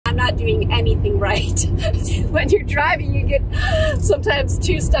not doing anything right. When you're driving, you get sometimes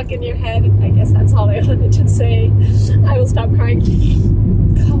too stuck in your head. I guess that's all I wanted to say. I will stop crying.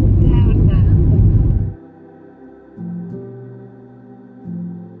 Calm down now.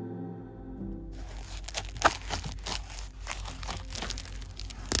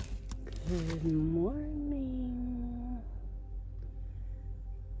 Good morning.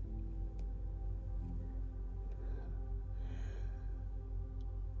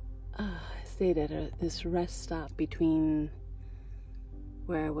 I stayed at this rest stop between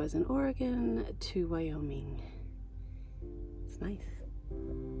where I was in Oregon to Wyoming. It's nice.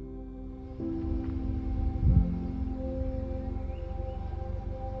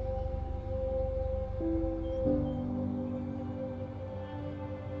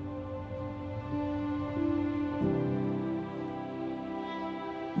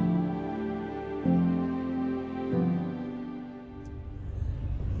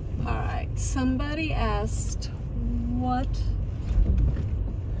 Somebody asked what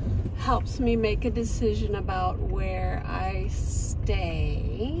helps me make a decision about where I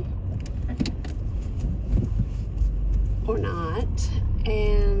stay or not.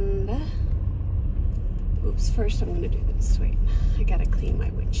 And oops, first I'm going to do this. Wait, I got to clean my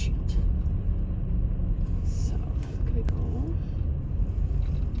windshield. So I'm going to go.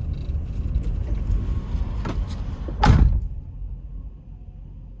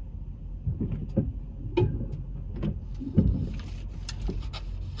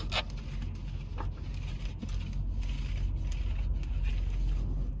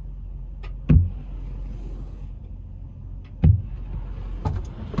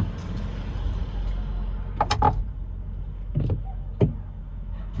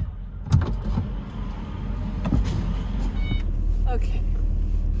 Okay,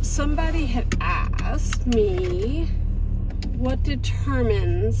 somebody had asked me what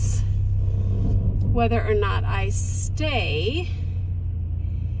determines whether or not I stay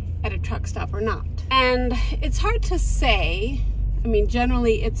at a truck stop or not. And it's hard to say. I mean,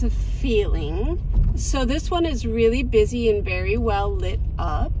 generally it's a feeling. So this one is really busy and very well lit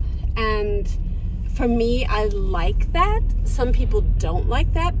up. And for me, I like that. Some people don't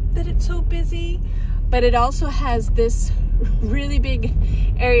like that it's so busy. But it also has this really big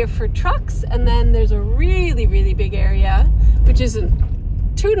area for trucks, and then there's a really, really big area, which isn't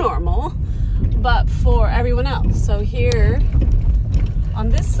too normal, but for everyone else. So here on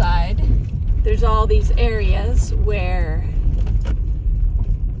this side, there's all these areas where,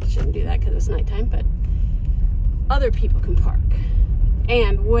 shouldn't do that because it's nighttime, but other people can park.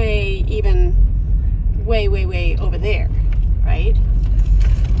 And way over there, right?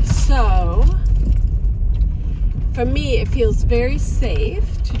 So for me, it feels very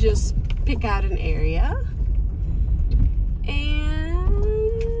safe to just pick out an area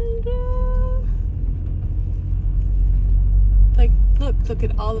and like look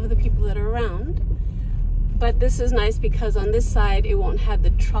at all of the people that are around. But this is nice because on this side it won't have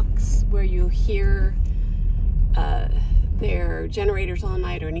the trucks where you hear their generators all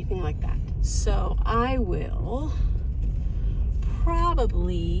night or anything like that. So I will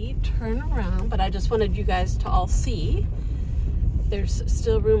probably turn around, but I just wanted you guys to all see. There's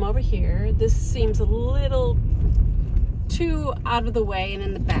still room over here. This seems a little too out of the way and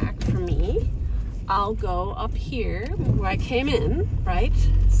in the back for me. I'll go up here where I came in, right?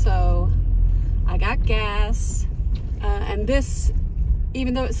 So I got gas, and this,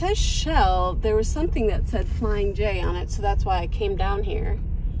 even though it says Shell, there was something that said Flying J on it, so that's why I came down here.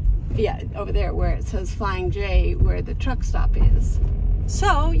 Yeah, over there where it says Flying J, where the truck stop is.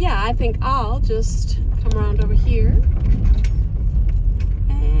 So yeah, I think I'll just come around over here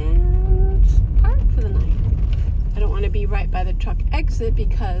and park for the night. I don't want to be right by the truck exit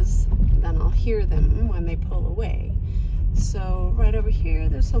because then I'll hear them when they pull away. So right over here,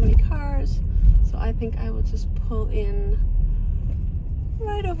 there's so many cars, so I think I will just pull in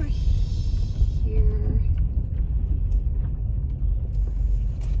right over here.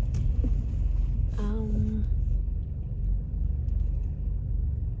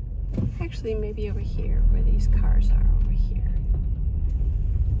 Actually, maybe over here, where these cars are, over here.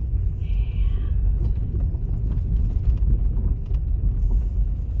 And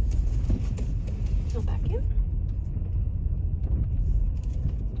go back in.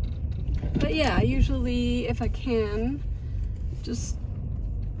 But yeah, usually, if I can, just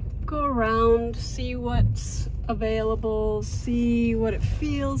go around, see what's available, see what it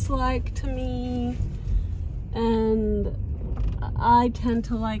feels like to me, and I tend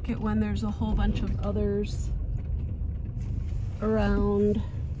to like it when there's a whole bunch of others around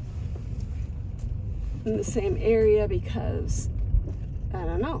in the same area because I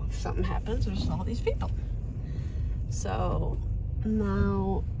don't know, if something happens, there's all these people. So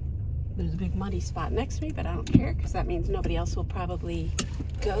now there's a big muddy spot next to me, but I don't care because that means nobody else will probably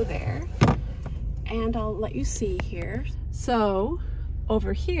go there. And I'll let you see here. So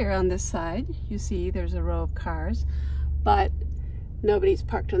over here on this side, you see there's a row of cars, but nobody's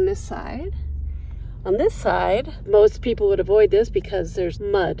parked on this side. On this side, most people would avoid this because there's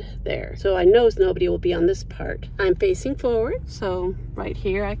mud there. So I know nobody will be on this part. I'm facing forward, so right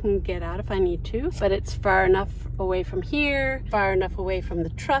here I can get out if I need to, but it's far enough away from here, far enough away from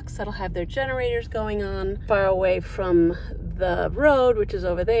the trucks that'll have their generators going on, far away from the road, which is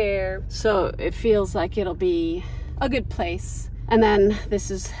over there. So it feels like it'll be a good place. And then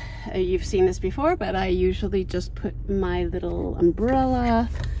this is, you've seen this before, but I usually just put my little umbrella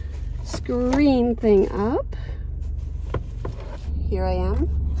screen thing up. Here I am,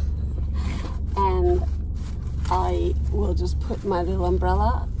 and I will just put my little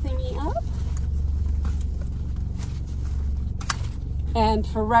umbrella thingy up. And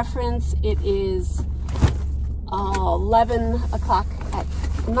for reference, it is 11 o'clock at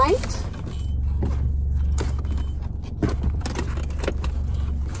night.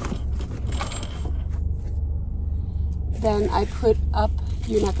 Then I put up,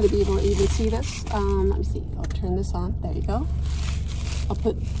 you're not going to be able to even see this. Let me see, I'll turn this on. There you go. I'll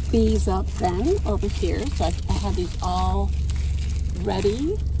put these up then over here. So I have these all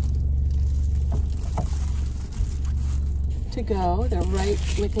ready to go. They're right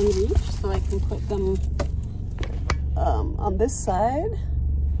within reach, so I can put them on this side.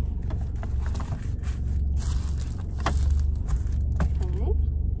 Okay.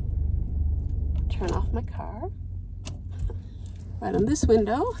 Turn off my car. Right on this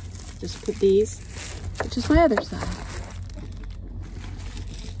window, just put these, which is my other side.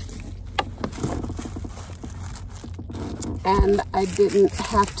 And I didn't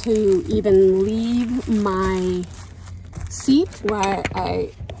have to even leave my seat where I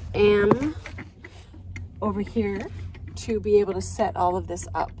am over here to be able to set all of this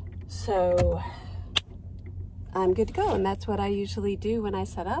up. So I'm good to go, and that's what I usually do when I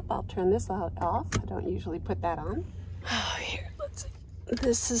set up. I'll turn this off. I don't usually put that on. Oh, here, let's see.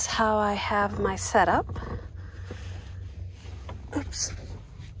 This is how I have my setup. Oops.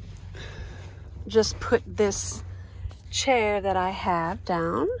 Just put this chair that I have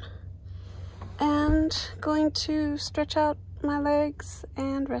down and going to stretch out my legs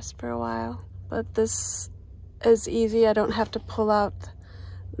and rest for a while. But this is easy. I don't have to pull out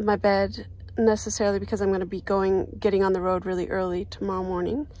my bed necessarily because I'm going to be getting on the road really early tomorrow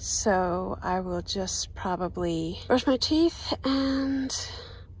morning. So I will just probably brush my teeth and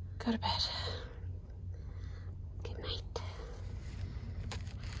go to bed. Good night.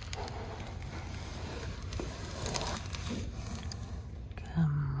 Good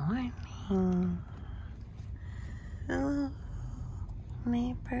morning. Hello,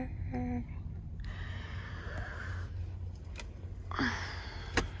 neighbor.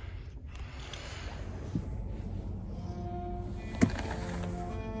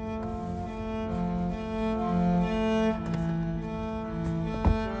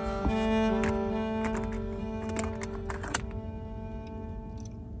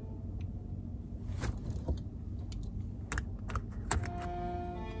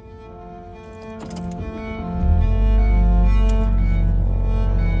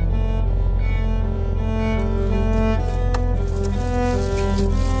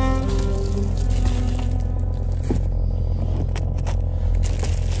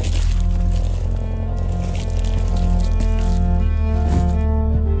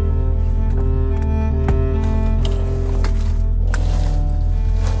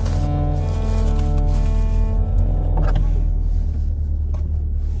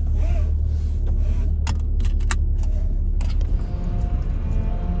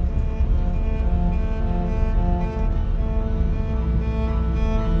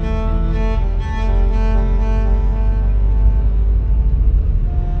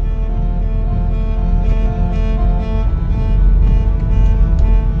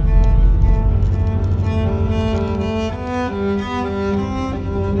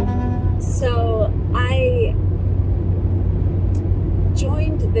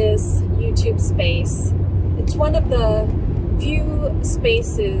 Space. It's one of the few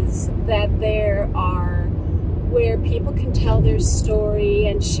spaces that there are where people can tell their story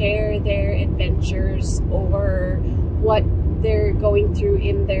and share their adventures or what they're going through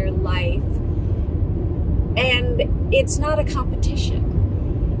in their life. And it's not a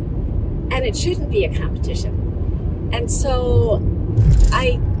competition. And it shouldn't be a competition. And so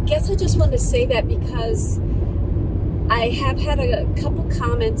I guess I just want to say that because I have had a couple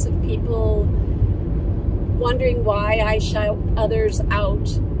comments of people wondering why I shout others out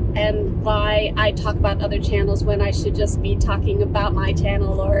and why I talk about other channels when I should just be talking about my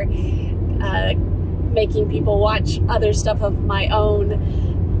channel or making people watch other stuff of my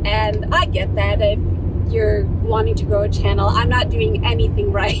own. And I get that. If you're wanting to grow a channel, I'm not doing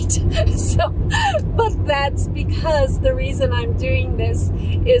anything right. But that's because the reason I'm doing this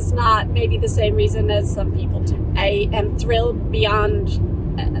is not maybe the same reason as some people do. I am thrilled beyond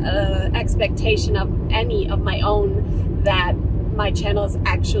expectation of any of my own that my channel is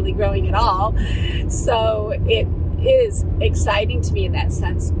actually growing at all. So it is exciting to me in that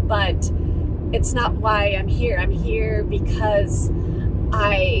sense, but it's not why I'm here. I'm here because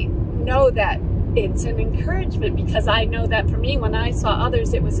I know that it's an encouragement, because I know that for me, when I saw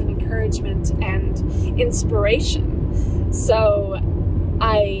others, it was an encouragement and inspiration. So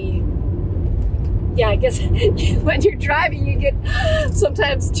I guess when you're driving, you get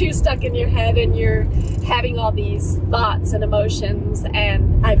sometimes too stuck in your head and you're having all these thoughts and emotions.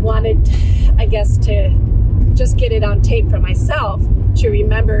 And I wanted, I guess, to just get it on tape for myself to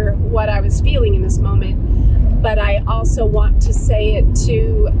remember what I was feeling in this moment. But I also want to say it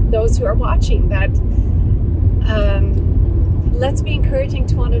to those who are watching that let's be encouraging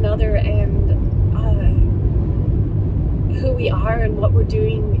to one another and who we are and what we're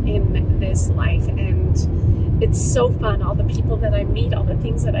doing in this life. And it's so fun, all the people that I meet, all the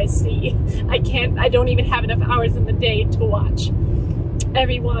things that I see. I don't even have enough hours in the day to watch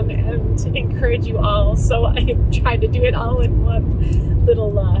everyone and encourage you all, so I try to do it all in one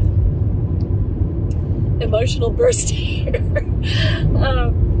little emotional burst here.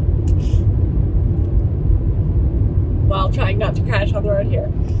 While trying not to crash on the road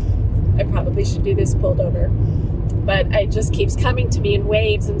here. I probably should do this pulled over, but it just keeps coming to me in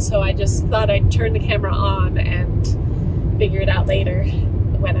waves, and so I just thought I'd turn the camera on and figure it out later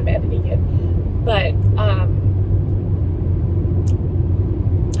when I'm editing it. But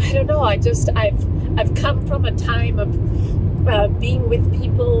I don't know, I've come from a time of being with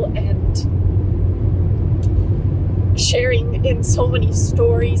people and sharing in so many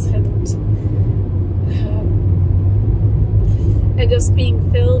stories and just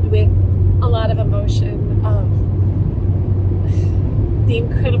being filled with a lot of emotion of the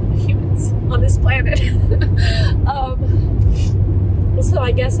incredible humans on this planet. So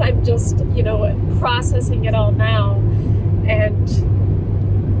I guess I'm just, processing it all now, and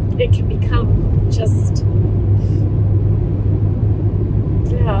it can become just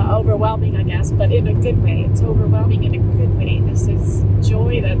overwhelming, I guess, but in a good way. It's overwhelming in a good way. This is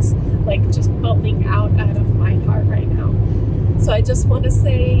joy that's like just bubbling out of my heart right now. So I just want to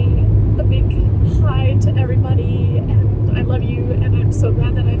say a big hi to everybody, and I love you, and I'm so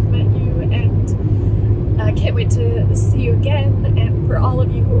glad that I've met you, and I can't wait to see you again. And for all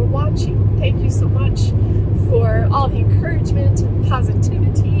of you who are watching, thank you so much for all the encouragement and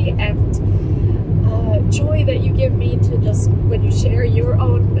positivity and joy that you give me to just when you share your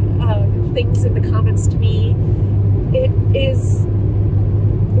own things in the comments to me.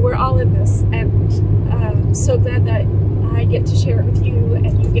 We're all in this, and I'm so glad that I get to share it with you,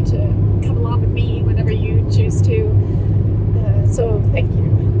 and you get to come along with me whenever you choose to. So thank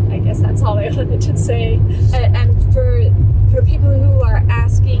you. I guess that's all I wanted to say. And for people who are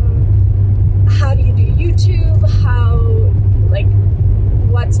asking, how do you do YouTube?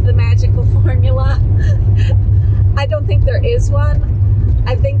 What's the magical formula? I don't think there is one.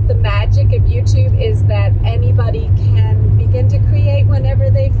 I think the magic of YouTube is that anybody can begin to create whenever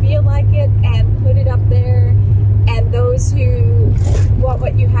they feel like it and put it up there. And those who want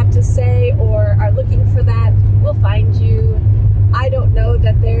what you have to say or are looking for that will find you. I don't know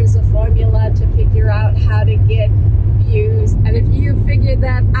that there's a formula to figure out how to get views. And if you figured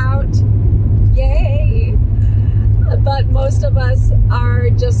that out, yay! But most of us are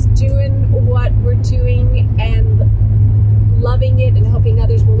just doing what we're doing and loving it and hoping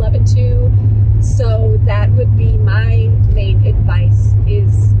others will love it too. So that would be my main advice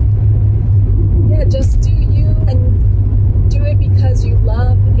is, just do you and do it because you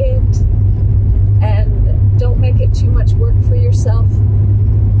love it, and don't make it too much work for yourself,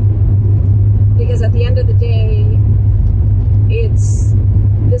 because at the end of the day,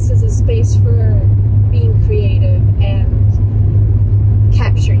 this is a space for being creative and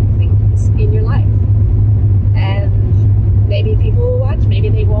capturing things in your life. And maybe people will watch, maybe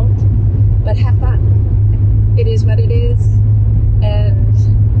they won't, but have fun. It is what it is, and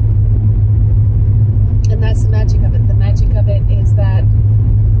that's the magic of it. The magic of it is that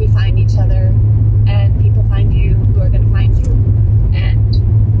we find each other, and people find you who are going to find you, and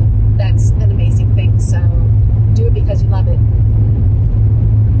that's an amazing thing. So do it because you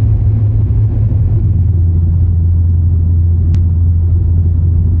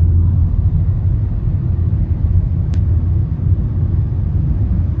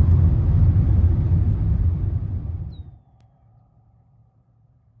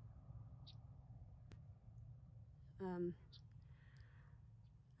I'm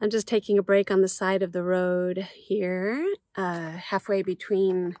just taking a break on the side of the road here, halfway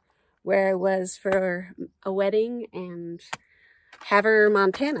between where I was for a wedding and Havre,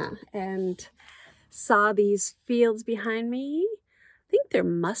 Montana, and saw these fields behind me. I think they're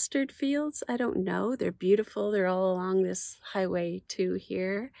mustard fields. I don't know. They're beautiful. They're all along this highway 2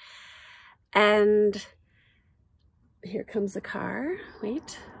 here. And here comes a car.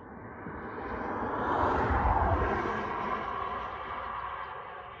 Wait.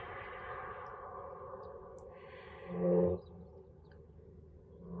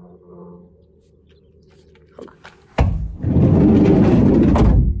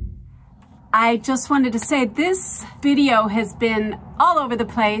 I just wanted to say this video has been all over the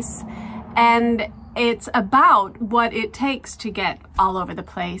place, and it's about what it takes to get all over the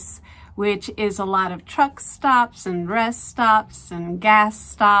place, which is a lot of truck stops and rest stops and gas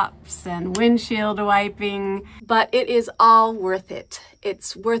stops and windshield wiping, but it is all worth it.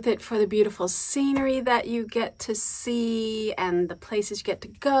 It's worth it for the beautiful scenery that you get to see and the places you get to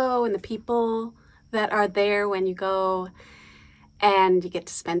go and the people that are there when you go, and you get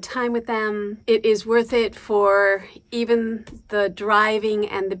to spend time with them. It is worth it for even the driving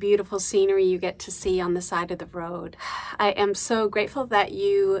and the beautiful scenery you get to see on the side of the road. I am so grateful that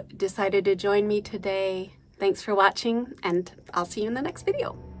you decided to join me today. Thanks for watching, and I'll see you in the next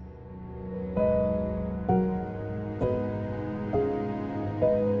video.